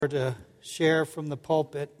to share from the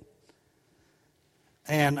pulpit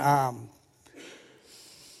and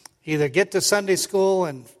either get to Sunday school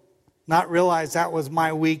and not realize that was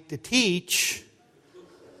my week to teach,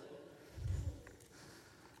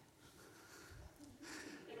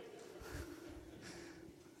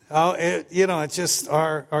 it's just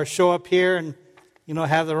our show up here and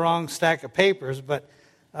have the wrong stack of papers. But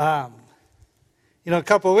a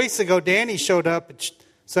couple of weeks ago, Danny showed up at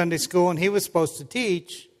Sunday school and he was supposed to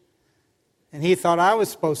teach. And he thought I was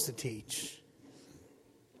supposed to teach.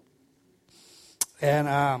 And,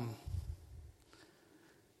 I'm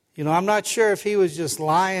not sure if he was just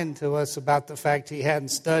lying to us about the fact he hadn't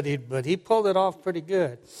studied, but he pulled it off pretty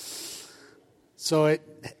good. So it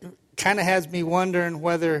kind of has me wondering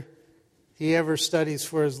whether he ever studies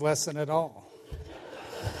for his lesson at all.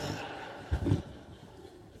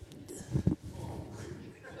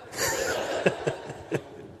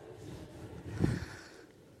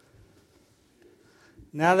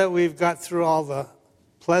 Now that we've got through all the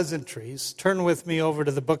pleasantries, turn with me over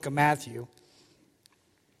to the book of Matthew.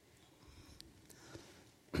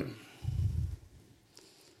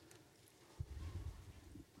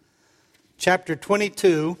 Chapter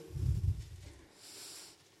 22.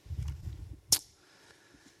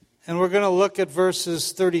 And we're going to look at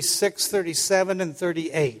verses 36, 37, and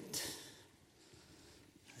 38.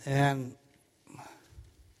 And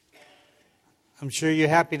I'm sure you're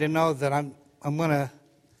happy to know that I'm going to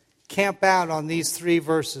camp out on these three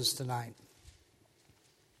verses tonight.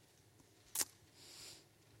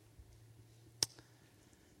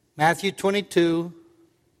 Matthew 22,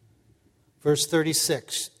 verse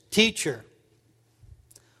 36. Teacher,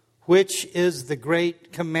 which is the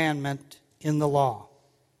great commandment in the law?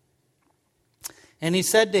 And he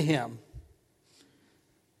said to him,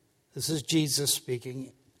 this is Jesus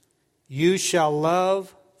speaking, you shall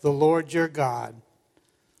love the Lord your God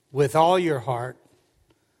with all your heart,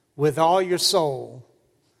 with all your soul,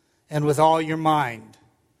 and with all your mind.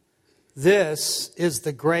 This is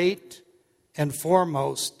the great and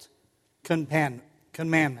foremost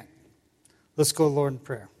commandment. Let's go, Lord, in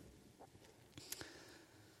prayer.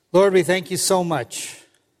 Lord, we thank you so much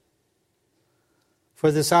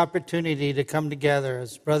for this opportunity to come together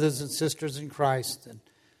as brothers and sisters in Christ and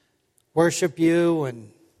worship you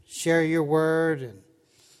and share your word and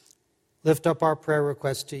lift up our prayer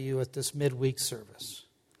requests to you at this midweek service.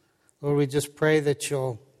 Lord, we just pray that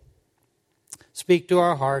you'll speak to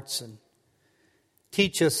our hearts and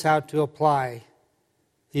teach us how to apply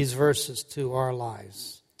these verses to our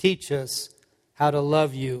lives. Teach us how to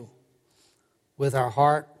love you with our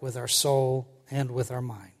heart, with our soul, and with our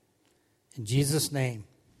mind. In Jesus' name,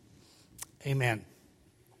 amen.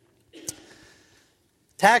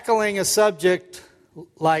 Tackling a subject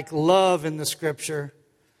like love in the Scripture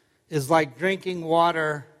is like drinking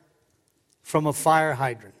water from a fire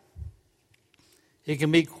hydrant. It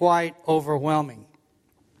can be quite overwhelming.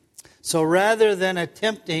 So rather than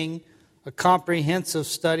attempting a comprehensive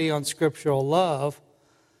study on scriptural love,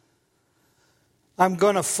 I'm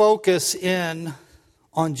going to focus in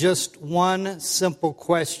on just one simple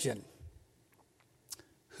question.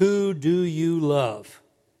 Who do you love?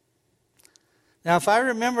 Now, if I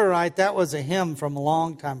remember right, that was a hymn from a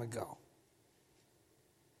long time ago.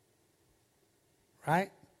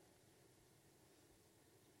 Right?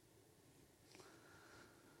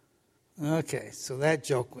 Okay, so that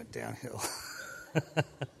joke went downhill.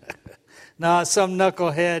 No, some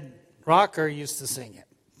knucklehead rocker used to sing it.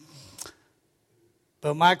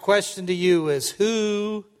 But my question to you is,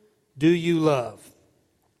 who do you love?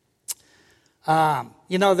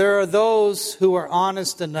 There are those who are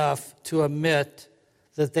honest enough to admit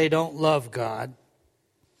that they don't love God.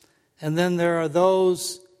 And then there are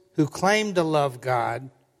those who claim to love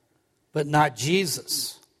God, but not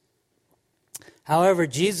Jesus. However,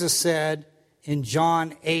 Jesus said in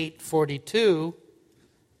John 8:42,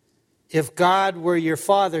 if God were your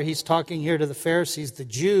Father, he's talking here to the Pharisees, the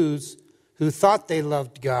Jews, who thought they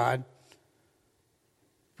loved God,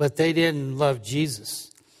 but they didn't love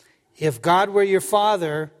Jesus. If God were your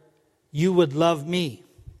Father, you would love me.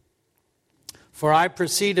 For I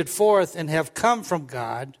proceeded forth and have come from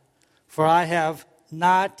God, for I have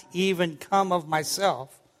not even come of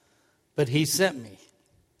myself, but he sent me.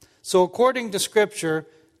 So according to Scripture,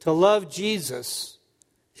 to love Jesus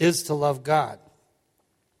is to love God.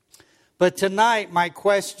 But tonight, my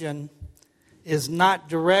question is not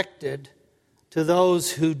directed to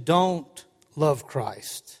those who don't love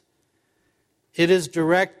Christ. It is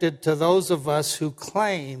directed to those of us who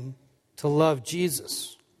claim to love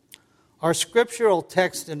Jesus. Our scriptural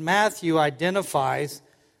text in Matthew identifies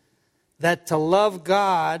that to love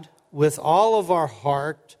God with all of our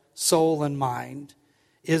heart, soul, and mind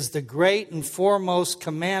is the great and foremost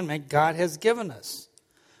commandment God has given us,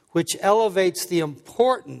 which elevates the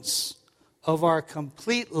importance of our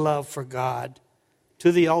complete love for God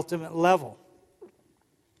to the ultimate level.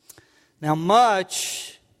 Now,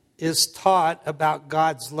 much is taught about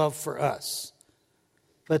God's love for us,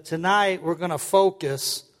 but tonight we're going to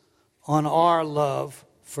focus on our love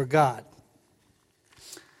for God.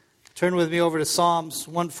 Turn with me over to Psalms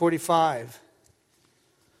 145.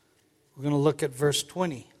 We're going to look at verse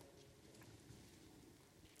 20.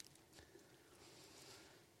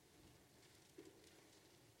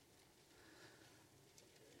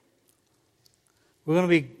 We're going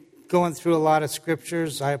to be going through a lot of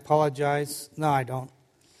scriptures. I apologize. No, I don't.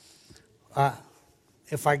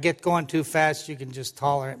 If I get going too fast, you can just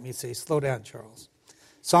holler at me and say, slow down, Charles.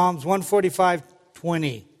 Psalms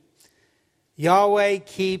 145:20. Yahweh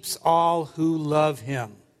keeps all who love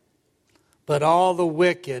him, but all the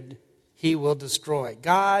wicked he will destroy.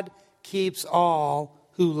 God keeps all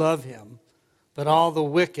who love him, but all the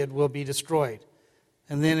wicked will be destroyed.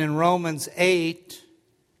 And then in Romans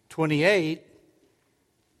 8:28,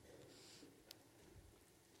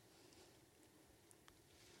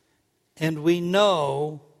 and we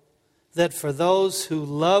know that for those who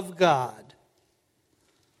love God,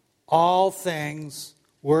 all things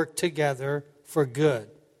work together for good,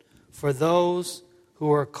 for those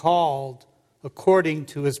who are called according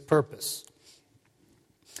to his purpose.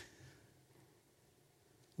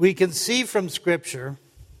 We can see from Scripture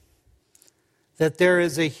that there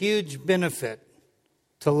is a huge benefit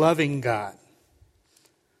to loving God.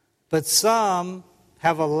 But some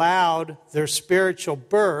have allowed their spiritual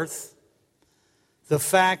birth, the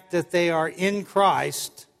fact that they are in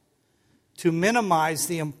Christ, to minimize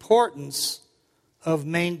the importance of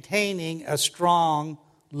maintaining a strong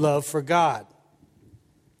love for God.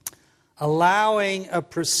 Allowing a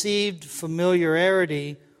perceived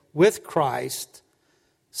familiarity with Christ,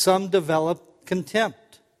 some develop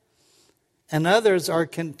contempt, and others are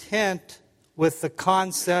content with the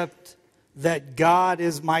concept that God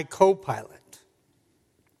is my co-pilot.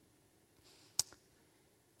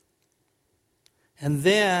 And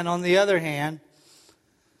then, on the other hand,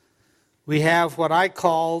 we have what I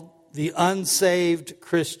call the unsaved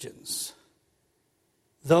Christians.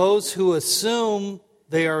 Those who assume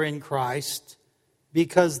they are in Christ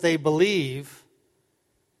because they believe,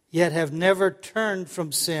 yet have never turned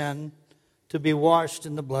from sin to be washed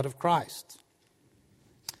in the blood of Christ.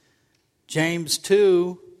 James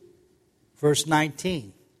 2, verse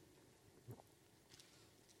 19.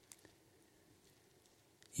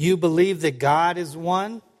 You believe that God is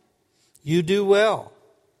one? You do well.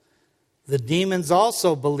 The demons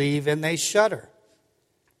also believe and they shudder.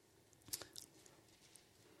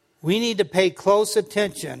 We need to pay close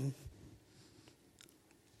attention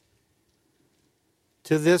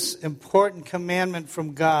to this important commandment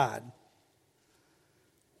from God.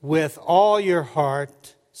 With all your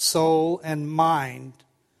heart, soul, and mind,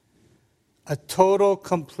 a total,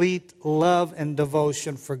 complete love and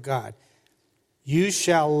devotion for God. You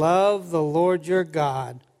shall love the Lord your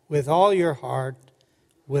God with all your heart,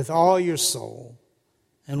 with all your soul,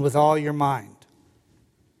 and with all your mind.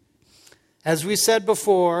 As we said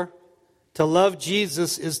before, to love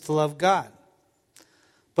Jesus is to love God.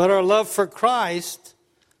 But our love for Christ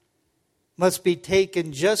must be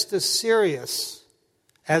taken just as serious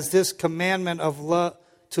as this commandment of love,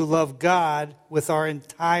 to love God with our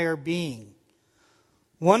entire being.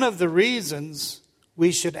 One of the reasons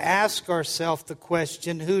we should ask ourselves the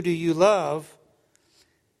question, who do you love,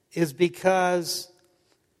 is because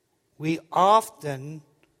we often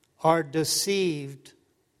are deceived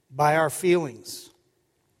by our feelings.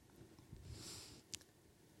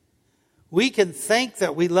 We can think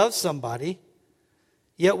that we love somebody,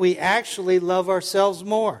 yet we actually love ourselves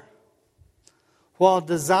more. While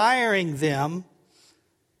desiring them,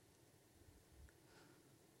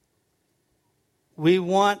 we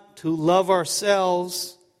want to love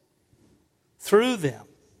ourselves through them,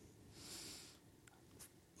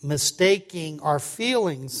 mistaking our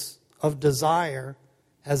feelings of desire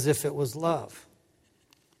as if it was love.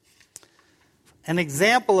 An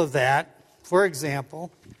example of that, for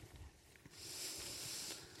example,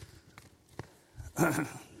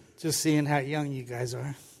 just seeing how young you guys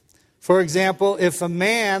are. For example, if a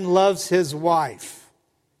man loves his wife,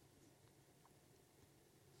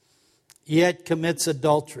 yet commits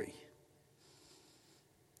adultery,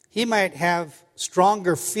 he might have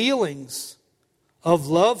stronger feelings of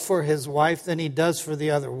love for his wife than he does for the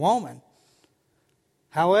other woman.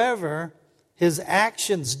 However, his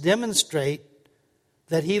actions demonstrate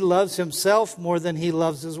that he loves himself more than he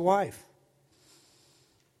loves his wife.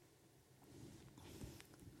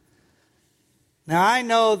 Now, I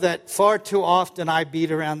know that far too often I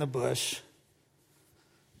beat around the bush.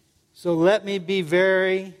 So let me be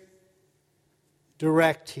very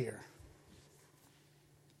direct here.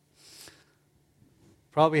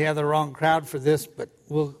 Probably have the wrong crowd for this, but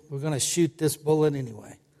we're going to shoot this bullet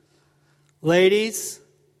anyway. Ladies,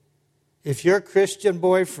 if your Christian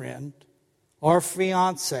boyfriend or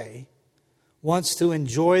fiance wants to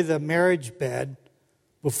enjoy the marriage bed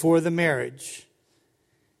before the marriage,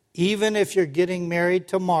 even if you're getting married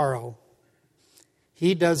tomorrow,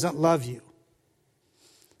 he doesn't love you.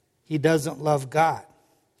 He doesn't love God.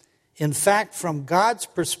 In fact, from God's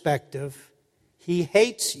perspective, he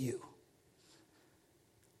hates you.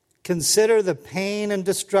 Consider the pain and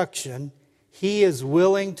destruction he is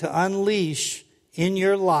willing to unleash in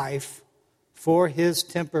your life for his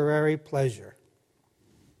temporary pleasure.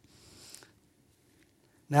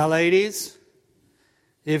 Now, ladies,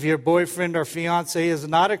 if your boyfriend or fiance is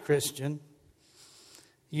not a Christian,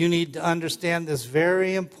 you need to understand this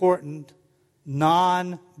very important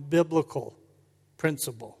non-biblical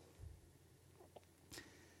principle.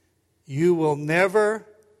 You will never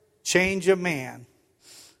change a man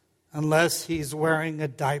unless he's wearing a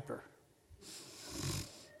diaper.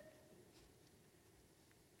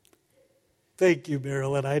 Thank you,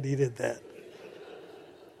 Marilyn. I needed that.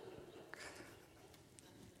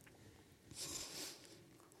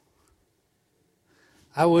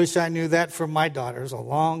 I wish I knew that from my daughters a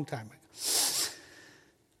long time ago.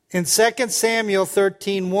 In 2 Samuel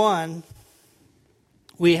 13:1,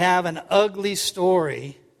 we have an ugly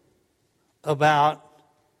story about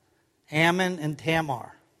Ammon and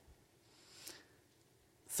Tamar.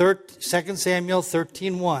 2 Samuel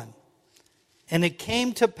 13:1. And it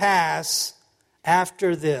came to pass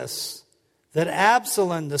after this that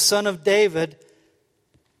Absalom, the son of David,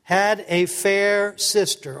 had a fair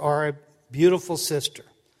sister, or a beautiful sister,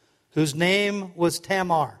 whose name was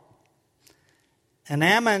Tamar. And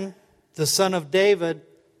Ammon, the son of David,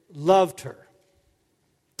 loved her.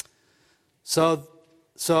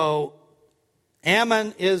 So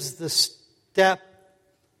Ammon is the step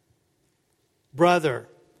brother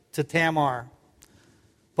to Tamar.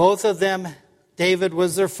 Both of them, David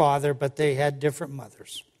was their father, but they had different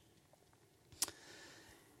mothers.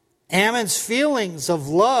 Ammon's feelings of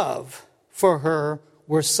love for her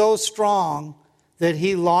were so strong that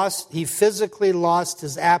he physically lost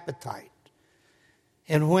his appetite.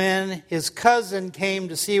 And when his cousin came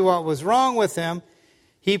to see what was wrong with him,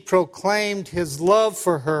 he proclaimed his love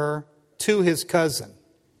for her to his cousin.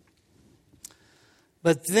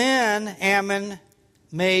 But then Ammon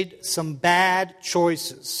made some bad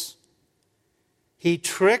choices. He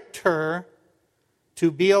tricked her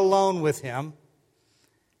to be alone with him,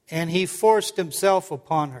 and he forced himself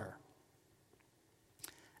upon her.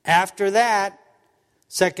 After that,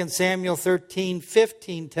 2 Samuel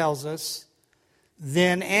 13:15 tells us,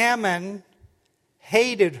 then Ammon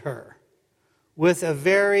hated her with a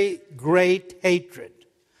very great hatred.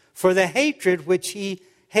 For the hatred which he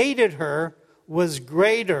hated her was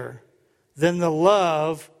greater than the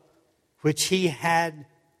love which he had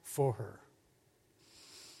for her.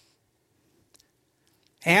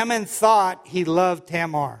 Ammon thought he loved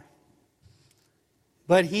Tamar,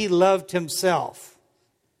 but he loved himself.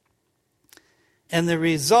 And the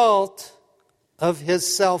result of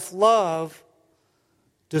his self-love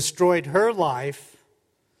destroyed her life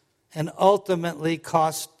and ultimately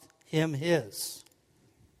cost him his.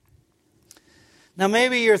 Now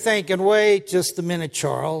maybe you're thinking, wait just a minute,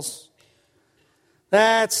 Charles.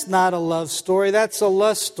 That's not a love story, that's a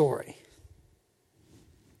lust story.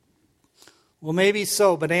 Well, maybe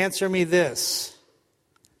so, but answer me this.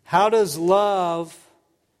 How does love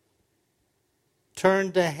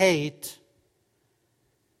turn to hate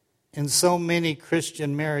in so many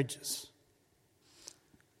Christian marriages?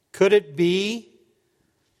 Could it be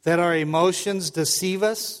that our emotions deceive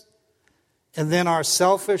us and then our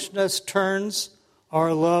selfishness turns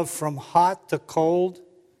our love from hot to cold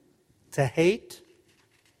to hate?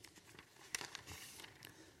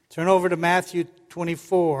 Turn over to Matthew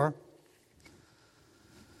 24,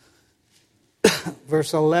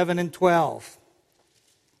 verse 11 and 12.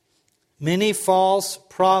 Many false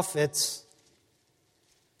prophets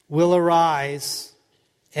will arise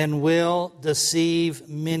and will deceive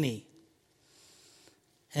many.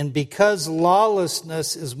 And because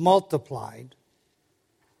lawlessness is multiplied,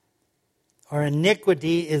 or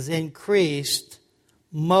iniquity is increased,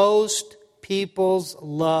 most people's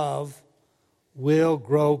love will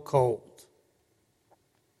grow cold.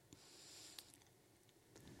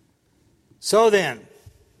 So then,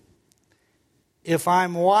 if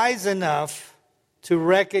I'm wise enough to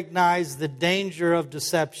recognize the danger of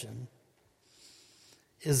deception,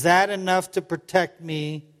 is that enough to protect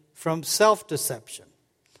me from self-deception?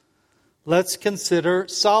 Let's consider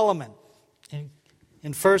Solomon.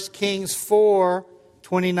 In 1 Kings 4,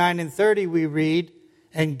 29 and 30 we read,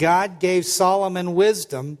 "And God gave Solomon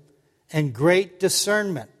wisdom and great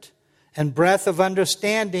discernment and breadth of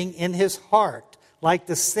understanding in his heart, like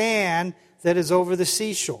the sand that is over the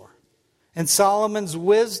seashore. And Solomon's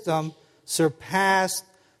wisdom surpassed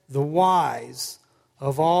the wise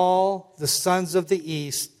of all the sons of the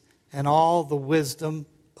east and all the wisdom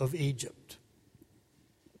of Egypt."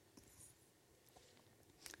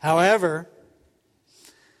 However,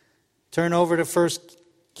 turn over to 1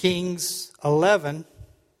 Kings 11,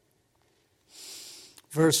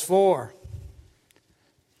 verse 4.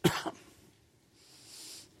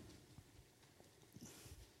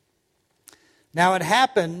 Now it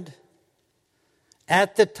happened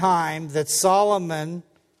at the time that Solomon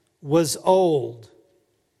was old,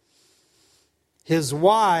 his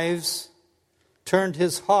wives turned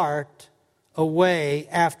his heart away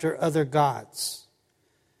after other gods,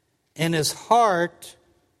 and his heart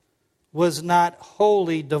was not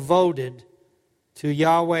wholly devoted to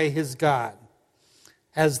Yahweh his God,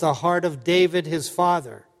 as the heart of David his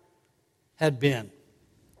father had been.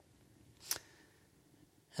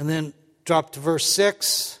 And then drop to verse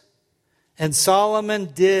 6. "And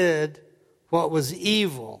Solomon did what was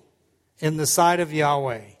evil in the sight of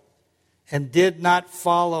Yahweh, and did not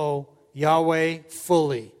follow Yahweh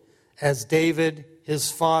fully, as David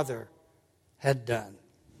his father had done."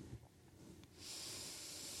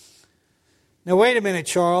 Now wait a minute,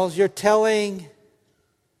 Charles. You're telling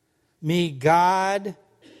me God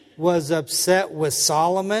was upset with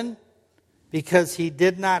Solomon because he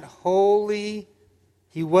was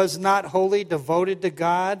not wholly devoted to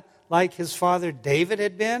God like his father David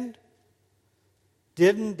had been?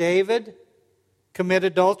 Didn't David commit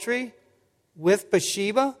adultery with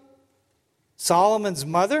Bathsheba, Solomon's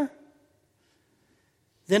mother?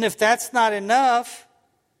 Then if that's not enough,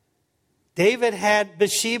 David had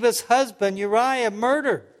Bathsheba's husband Uriah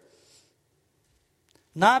murdered.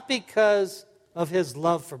 Not because of his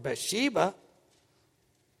love for Bathsheba,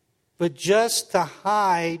 but just to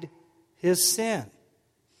hide his sin.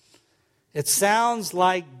 It sounds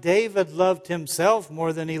like David loved himself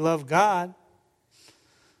more than he loved God,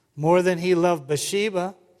 more than he loved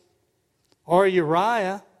Bathsheba, or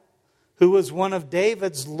Uriah, who was one of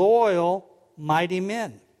David's loyal, mighty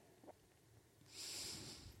men.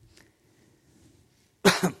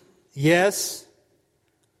 Yes,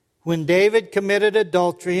 when David committed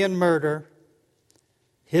adultery and murder,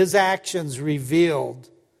 his actions revealed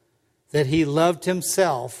that he loved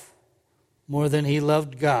himself more than he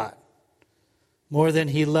loved God, more than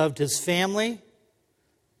he loved his family,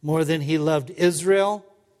 more than he loved Israel,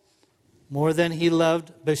 more than he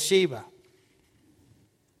loved Bathsheba.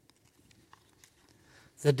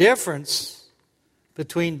 The difference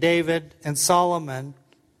between David and Solomon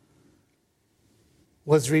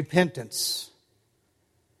was repentance.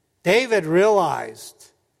 David realized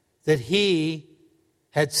that he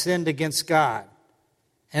had sinned against God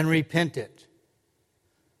and repented.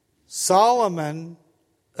 Solomon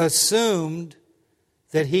assumed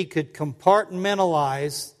that he could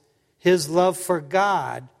compartmentalize his love for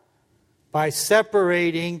God by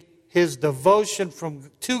separating his devotion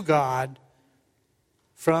to God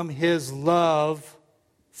from his love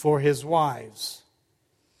for his wives.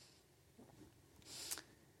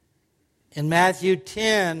 In Matthew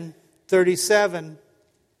 10:37,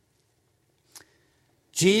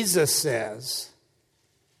 Jesus says,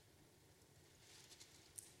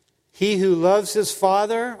 "He who loves his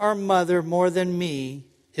father or mother more than me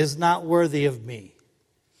is not worthy of me.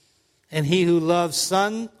 And he who loves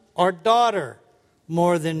son or daughter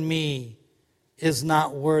more than me is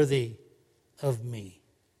not worthy of me."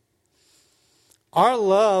 Our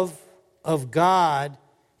love of God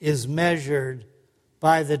is measured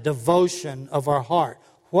by the devotion of our heart.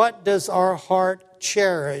 What does our heart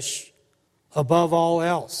cherish above all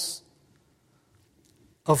else?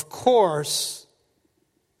 Of course,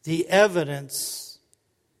 the evidence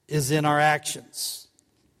is in our actions.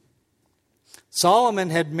 Solomon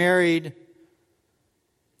had married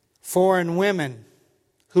foreign women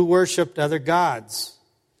who worshiped other gods.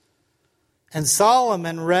 And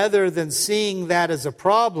Solomon, rather than seeing that as a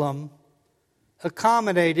problem,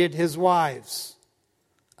 accommodated his wives,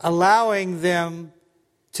 allowing them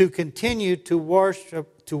to continue to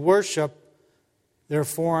worship their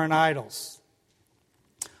foreign idols,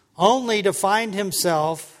 only to find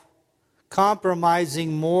himself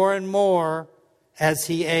compromising more and more as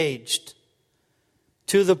he aged.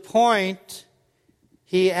 to the point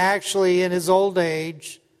he actually, in his old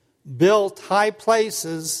age, built high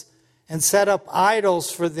places and set up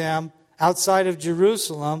idols for them outside of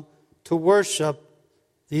Jerusalem to worship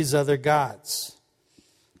these other gods.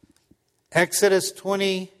 Exodus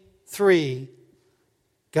 23,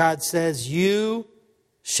 God says, you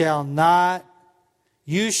shall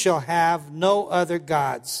have no other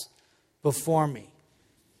gods before me.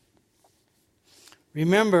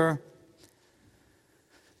 Remember,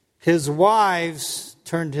 his wives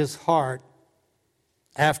turned his heart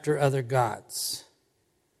after other gods.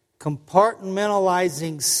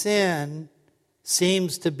 Compartmentalizing sin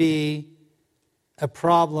seems to be a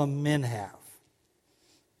problem men have.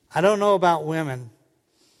 I don't know about women. In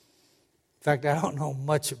fact, I don't know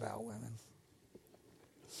much about women.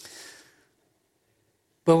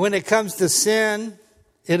 But when it comes to sin,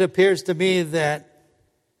 it appears to me that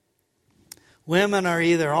women are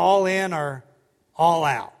either all in or all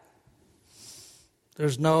out.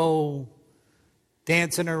 There's no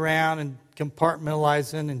dancing around and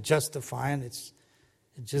compartmentalizing and justifying. It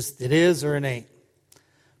is or it ain't.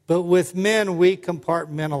 But with men, we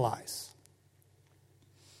compartmentalize.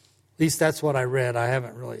 At least that's what I read. I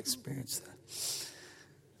haven't really experienced that.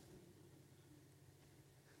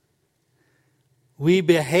 We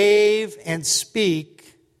behave and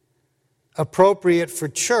speak appropriate for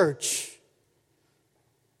church.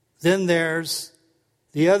 Then there's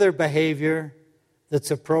the other behavior that's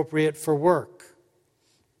appropriate for work.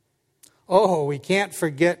 Oh, we can't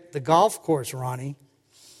forget the golf course, Ronnie.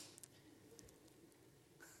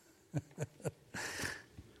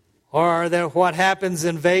 Or that what happens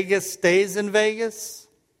in Vegas stays in Vegas.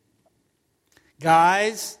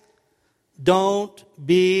 Guys, don't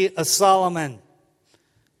be a Solomon,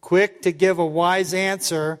 quick to give a wise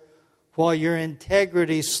answer while your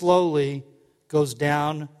integrity slowly goes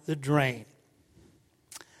down the drain.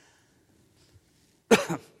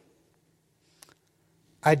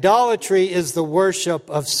 Idolatry is the worship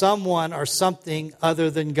of someone or something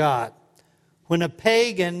other than God. When a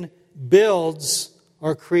pagan builds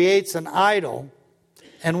or creates an idol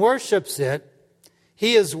and worships it,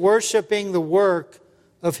 he is worshiping the work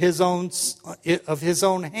of his own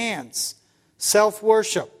hands.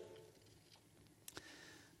 Self-worship.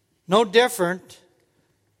 No different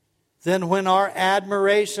than when our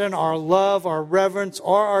admiration, our love, our reverence,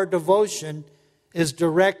 or our devotion is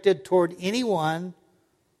directed toward anyone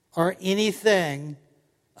or anything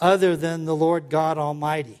other than the Lord God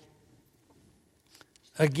Almighty.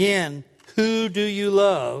 Again, who do you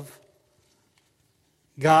love,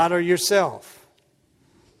 God or yourself?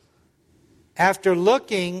 After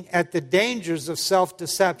looking at the dangers of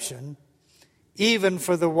self-deception, even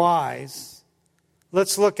for the wise,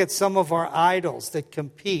 let's look at some of our idols that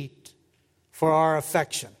compete for our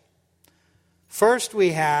affection. First, we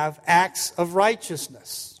have acts of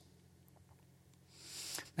righteousness.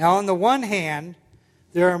 Now, on the one hand,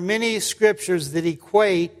 there are many scriptures that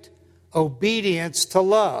equate obedience to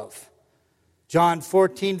love. John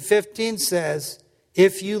 14:15 says,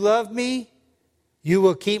 if you love me, you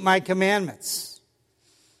will keep my commandments.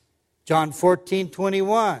 John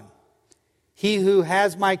 14:21, he who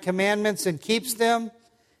has my commandments and keeps them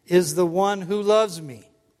is the one who loves me.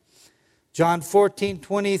 John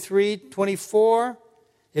 14:23-24,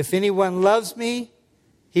 if anyone loves me,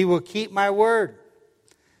 he will keep my word,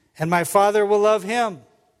 and my Father will love him,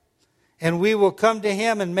 and we will come to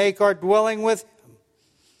him and make our dwelling with him.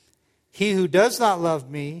 He who does not love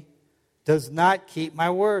me does not keep my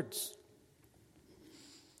words.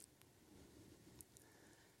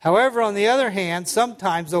 However, on the other hand,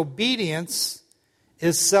 sometimes obedience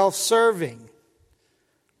is self-serving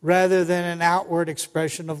rather than an outward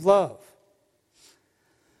expression of love.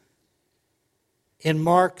 In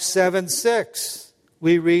Mark 7:6,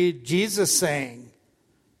 we read Jesus saying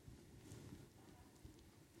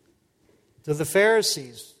to the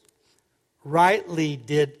Pharisees, rightly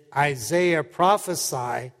did Isaiah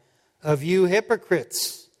prophesy of you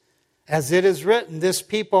hypocrites, as it is written, this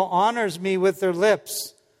people honors me with their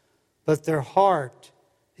lips, but their heart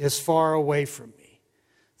is far away from me.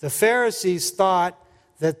 The Pharisees thought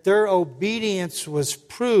that their obedience was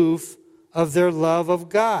proof of their love of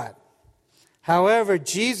God. However,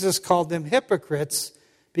 Jesus called them hypocrites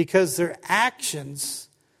because their actions,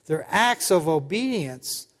 their acts of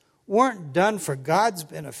obedience, weren't done for God's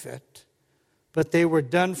benefit, but they were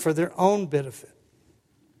done for their own benefit.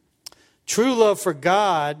 True love for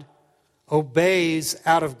God obeys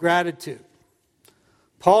out of gratitude.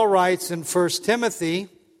 Paul writes in 1 Timothy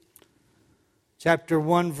chapter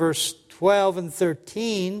 1, verse 12 and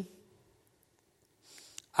 13,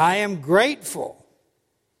 I am grateful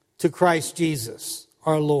to Christ Jesus,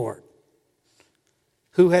 our Lord,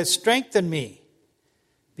 who has strengthened me,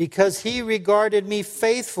 because he regarded me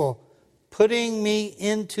faithful, putting me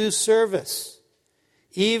into service,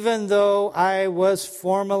 even though I was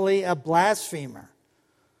formerly a blasphemer,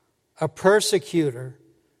 a persecutor,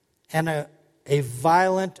 and a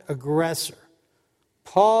violent aggressor.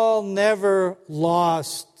 Paul never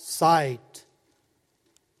lost sight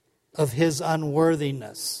of his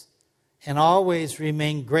unworthiness and always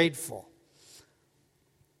remained grateful.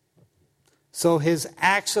 So his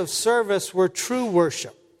acts of service were true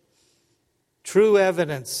worship, true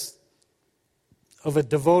evidence of a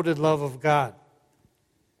devoted love of God.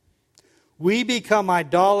 We become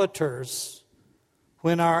idolaters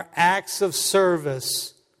when our acts of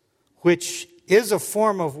service, which is a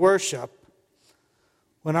form of worship,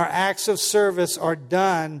 when our acts of service are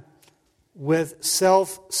done with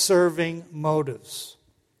self-serving motives.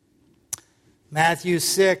 Matthew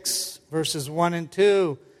 6, verses 1 and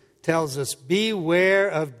 2 tells us, beware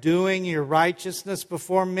of doing your righteousness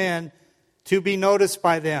before men to be noticed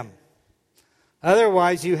by them.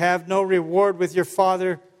 Otherwise you have no reward with your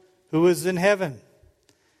Father who is in heaven.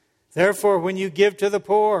 Therefore, when you give to the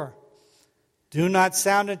poor, do not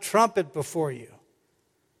sound a trumpet before you,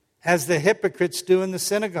 as the hypocrites do in the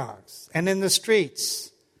synagogues and in the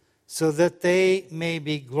streets, so that they may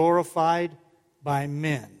be glorified by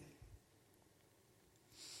men.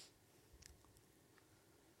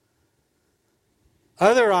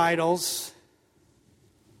 Other idols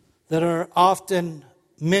that are often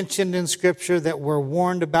mentioned in Scripture that we're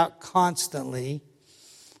warned about constantly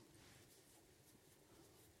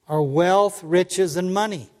are wealth, riches, and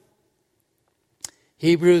money.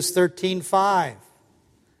 Hebrews 13:5.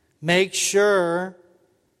 Make sure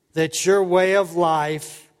that your way of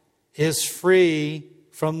life is free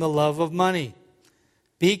from the love of money.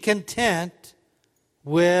 Be content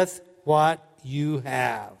with what you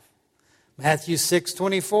have. Matthew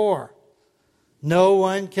 6:24. No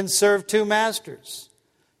one can serve two masters,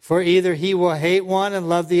 for either he will hate one and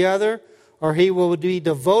love the other, or he will be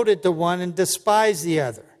devoted to one and despise the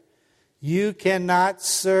other. You cannot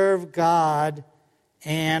serve God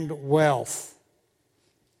and wealth.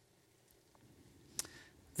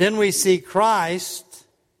 Then we see Christ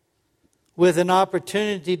with an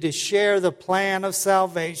opportunity to share the plan of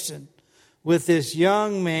salvation with this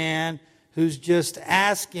young man who's just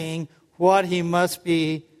asking what he must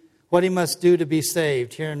do to be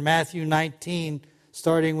saved. Here in Matthew 19,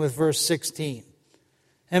 starting with verse 16.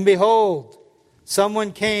 And behold,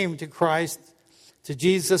 someone came to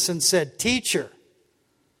Jesus and said, Teacher,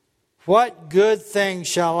 what good thing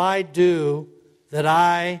shall I do that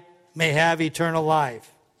I may have eternal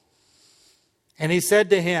life? And he said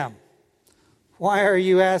to him, Why are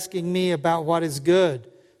you asking me about what is good?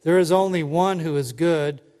 There is only one who is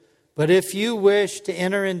good. But if you wish to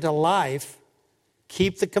enter into life,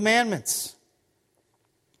 keep the commandments.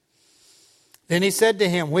 Then he said to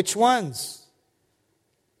him, Which ones?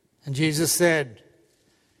 And Jesus said,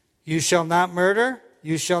 You shall not murder,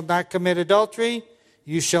 you shall not commit adultery,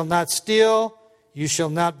 you shall not steal, you shall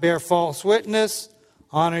not bear false witness,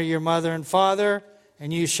 honor your mother and father,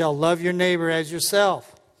 and you shall love your neighbor as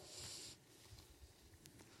yourself.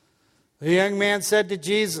 The young man said to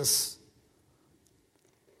Jesus,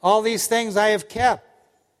 All these things I have kept.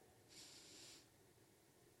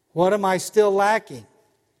 What am I still lacking?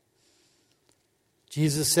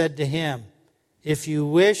 Jesus said to him, If you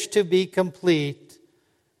wish to be complete,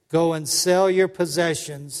 go and sell your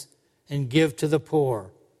possessions and give to the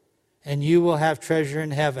poor, and you will have treasure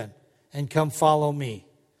in heaven, and come follow me.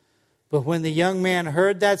 But when the young man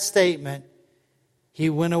heard that statement, he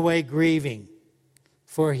went away grieving,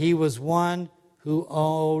 for he was one who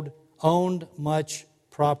owned much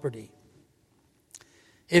property.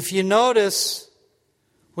 If you notice,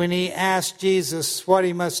 when he asked Jesus what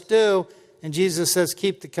he must do, and Jesus says,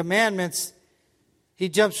 keep the commandments, he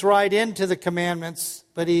jumps right into the commandments,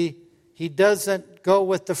 but he doesn't go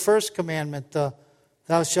with the first commandment,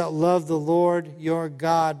 thou shalt love the Lord your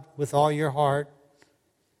God with all your heart,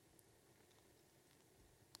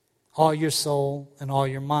 all your soul, and all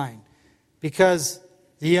your mind. Because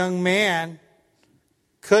the young man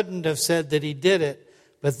couldn't have said that he did it,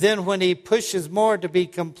 but then when he pushes more to be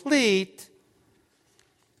complete,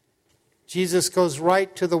 Jesus goes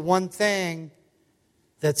right to the one thing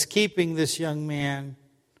that's keeping this young man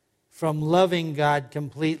from loving God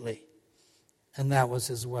completely, and that was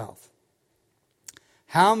his wealth.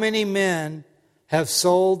 How many men have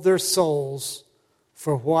sold their souls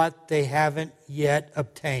for what they haven't yet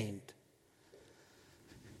obtained?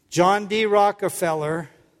 John D. Rockefeller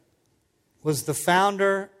was the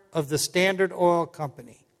founder of the Standard Oil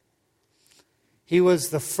Company. He was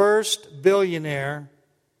the first billionaire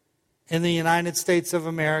in the United States of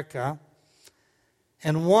America,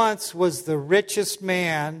 and once was the richest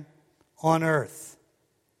man on earth.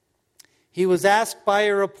 He was asked by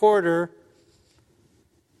a reporter,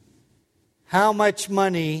 how much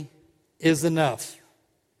money is enough?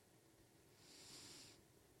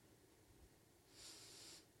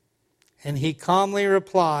 And he calmly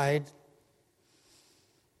replied,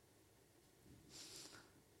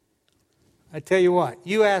 I tell you what,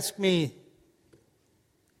 you ask me,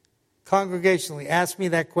 congregationally, ask me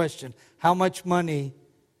that question. How much money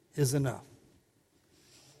is enough?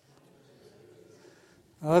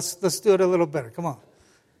 Now let's do it a little better. Come on.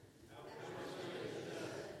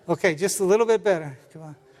 Okay, just a little bit better. Come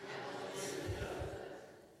on.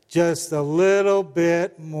 Just a little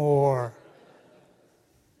bit more.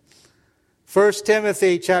 1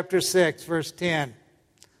 Timothy chapter 6, verse 10.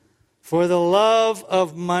 For the love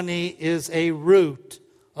of money is a root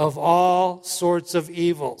of all sorts of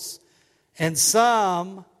evils, and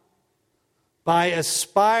some, by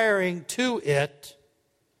aspiring to it,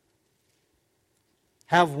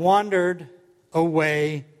 have wandered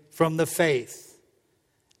away from the faith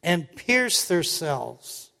and pierced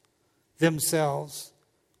themselves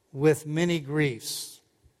with many griefs.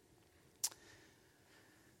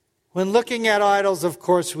 When looking at idols, of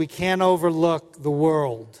course, we can't overlook the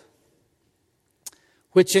world,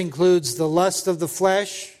 which includes the lust of the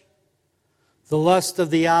flesh, the lust of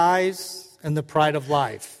the eyes, and the pride of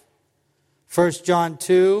life. 1 John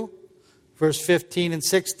 2, verse 15 and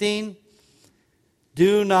 16,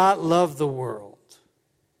 do not love the world,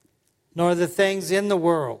 nor the things in the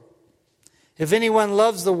world. If anyone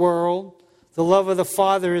loves the world, the love of the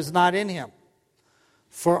Father is not in him.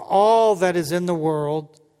 For all that is in the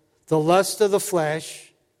world, the lust of the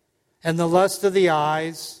flesh, and the lust of the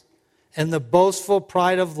eyes, and the boastful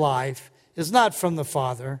pride of life is not from the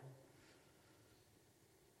Father,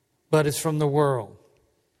 but is from the world.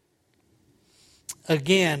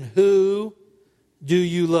 Again, who do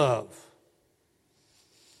you love?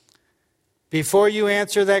 Before you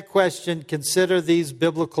answer that question, consider these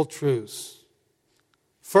biblical truths.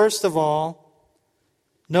 First of all,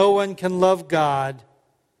 no one can love God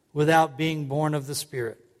without being born of the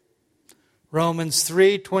Spirit. Romans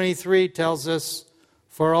 3:23 tells us,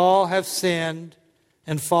 for all have sinned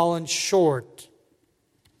and fallen short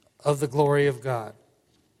of the glory of God.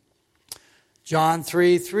 John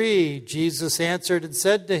 3:3, Jesus answered and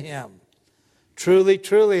said to him, truly,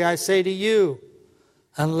 truly, I say to you,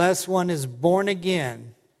 unless one is born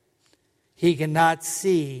again, he cannot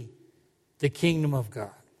see the kingdom of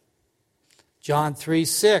God. John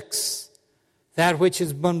 3:6, that which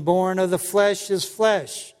has been born of the flesh is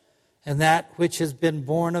flesh, and that which has been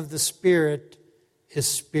born of the Spirit is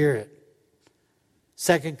spirit.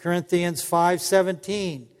 2 Corinthians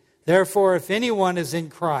 5:17, therefore if anyone is in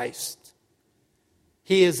Christ,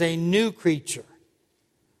 he is a new creature.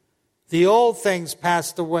 The old things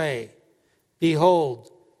passed away. Behold,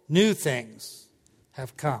 new things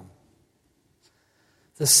have come.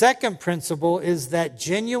 The second principle is that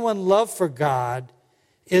genuine love for God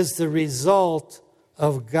is the result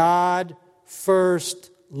of God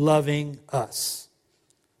first loving us.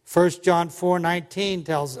 1 John 4:19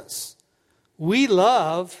 tells us, we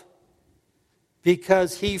love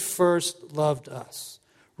because he first loved us.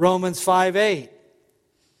 Romans 5:8,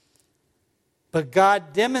 but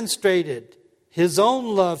God demonstrated his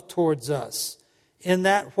own love towards us in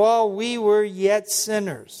that while we were yet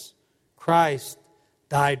sinners, Christ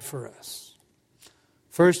died for us.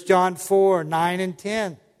 1 John 4:9 and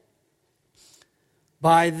 10,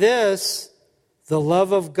 by this the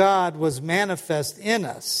love of God was manifest in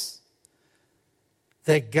us,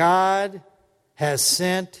 that God has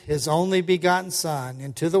sent his only begotten Son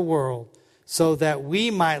into the world so that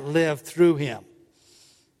we might live through him.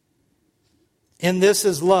 And this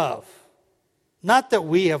is love. Not that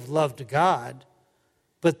we have loved God,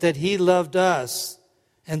 but that he loved us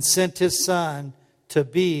and sent his Son to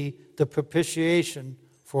be the propitiation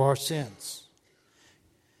for our sins.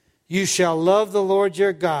 You shall love the Lord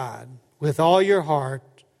your God with all your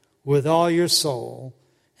heart, with all your soul,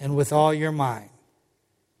 and with all your mind.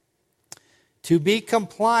 To be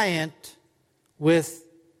compliant with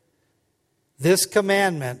this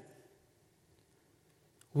commandment,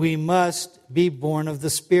 we must be born of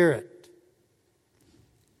the Spirit.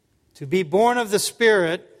 To be born of the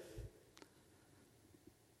Spirit,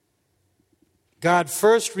 God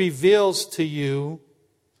first reveals to you,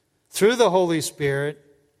 through the Holy Spirit,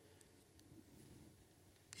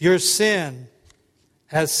 your sin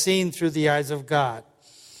as seen through the eyes of God.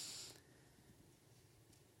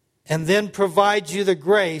 and then provides you the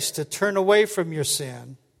grace to turn away from your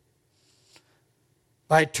sin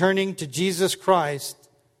by turning to Jesus Christ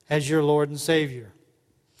as your Lord and Savior.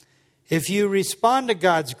 If you respond to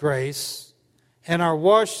God's grace and are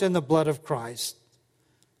washed in the blood of Christ,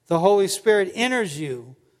 the Holy Spirit enters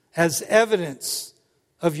you as evidence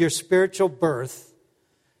of your spiritual birth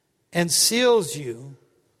and seals you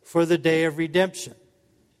for the day of redemption.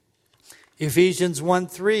 Ephesians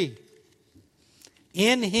 1:3.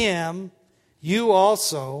 In him you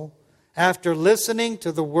also, after listening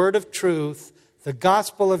to the word of truth, the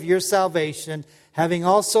gospel of your salvation, having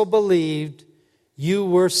also believed, you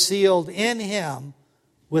were sealed in him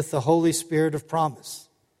with the Holy Spirit of promise.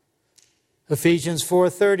 Ephesians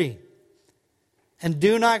 4:30. And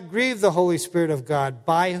do not grieve the Holy Spirit of God,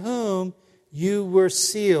 by whom you were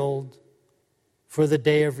sealed for the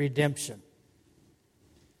day of redemption.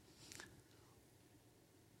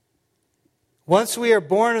 Once we are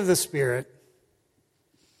born of the Spirit,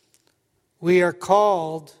 we are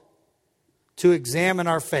called to examine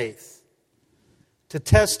our faith, to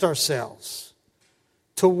test ourselves,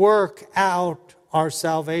 to work out our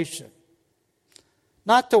salvation.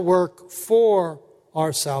 Not to work for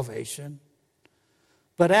our salvation,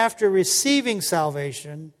 but after receiving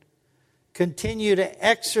salvation, continue to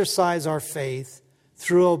exercise our faith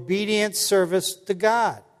through obedient service to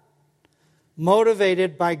God,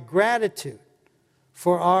 motivated by gratitude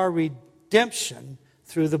for our redemption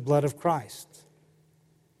through the blood of Christ.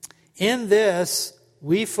 In this,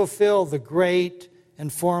 we fulfill the great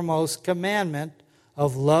and foremost commandment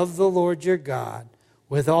of love the Lord your God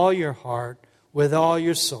with all your heart, with all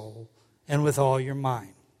your soul, and with all your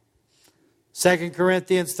mind. 2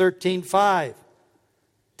 Corinthians 13:5.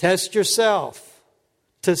 Test yourself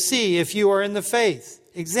to see if you are in the faith.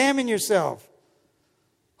 Examine yourself.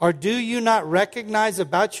 Or do you not recognize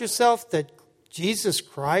about yourself that Jesus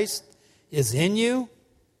Christ is in you?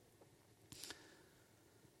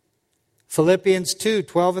 Philippians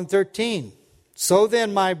 2:12 and 13. So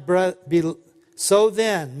then, my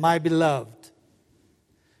beloved,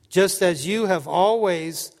 just as you have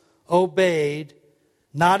always obeyed,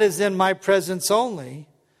 not as in my presence only,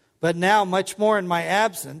 but now much more in my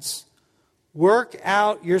absence, work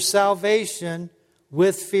out your salvation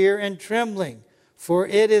with fear and trembling. For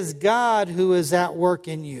it is God who is at work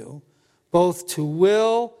in you, both to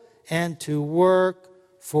will and to work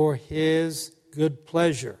for his good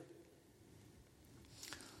pleasure.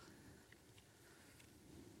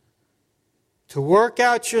 To work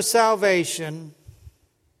out your salvation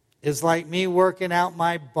is like me working out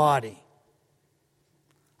my body.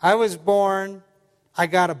 I was born, I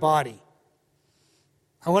got a body.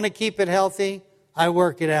 I want to keep it healthy, I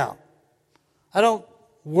work it out. I don't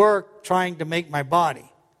work trying to make my body.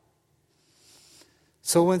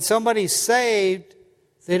 So when somebody's saved,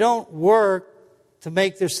 they don't work to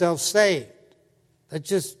make themselves saved. That's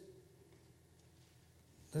just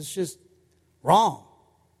wrong.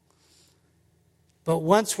 But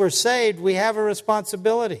once we're saved, we have a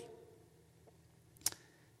responsibility.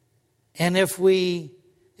 And if we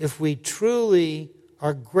truly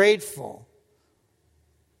are grateful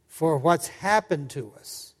for what's happened to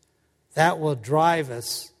us, that will drive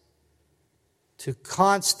us to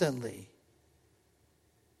constantly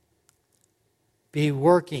be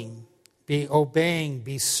working, be obeying,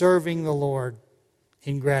 be serving the Lord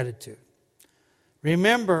in gratitude.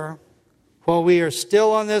 Remember, while we are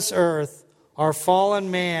still on this earth, our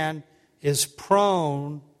fallen man is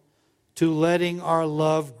prone to letting our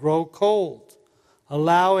love grow cold,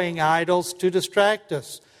 allowing idols to distract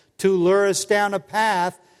us, to lure us down a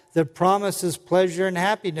path that promises pleasure and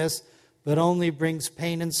happiness, but only brings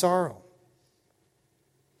pain and sorrow.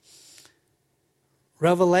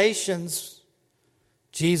 Revelations,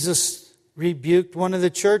 Jesus rebuked one of the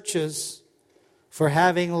churches for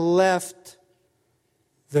having left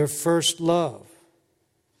their first love.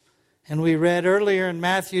 And we read earlier in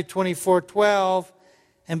Matthew 24:12,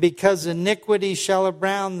 and because iniquity shall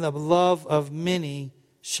abound, the love of many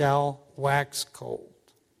shall wax cold.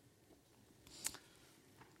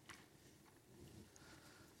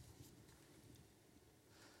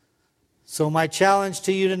 So my challenge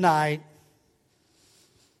to you tonight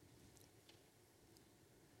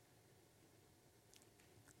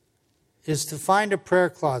is to find a prayer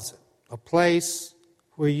closet, a place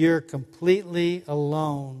where you're completely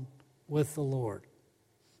alone with the Lord.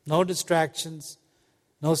 No distractions,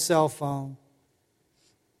 no cell phone.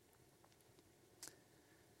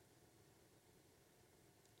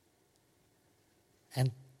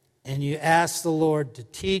 And you ask the Lord to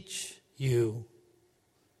teach you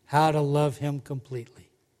how to love Him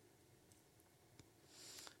completely.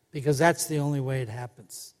 Because that's the only way it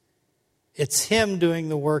happens. It's Him doing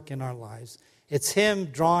the work in our lives. It's Him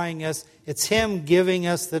drawing us. It's Him giving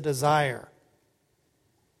us the desire.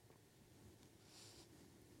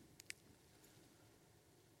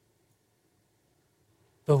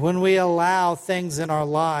 But when we allow things in our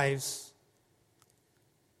lives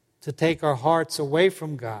to take our hearts away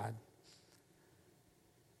from God,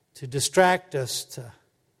 to distract us,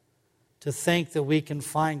 to think that we can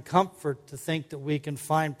find comfort, to think that we can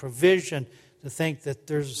find provision, to think that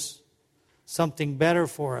there's something better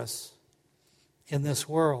for us in this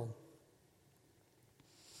world,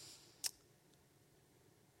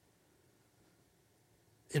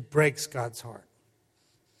 it breaks God's heart.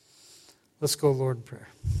 Let's go, Lord, in prayer.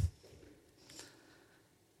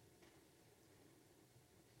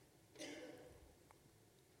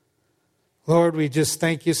 Lord, we just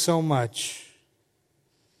thank you so much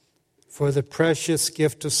for the precious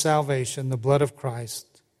gift of salvation, the blood of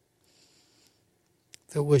Christ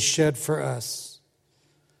that was shed for us.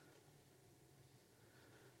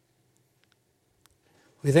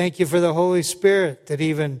 We thank you for the Holy Spirit that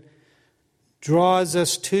even draws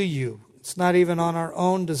us to you. It's not even on our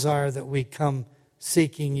own desire that we come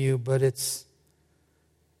seeking you, but it's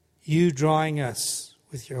you drawing us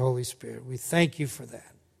with your Holy Spirit. We thank you for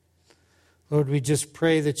that. Lord, we just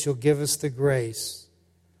pray that you'll give us the grace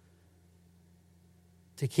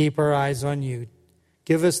to keep our eyes on you.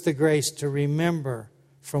 Give us the grace to remember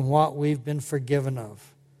from what we've been forgiven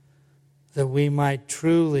of, that we might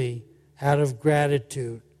truly, out of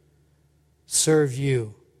gratitude, serve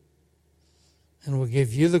you. And we'll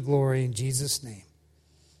give you the glory in Jesus' name.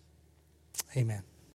 Amen.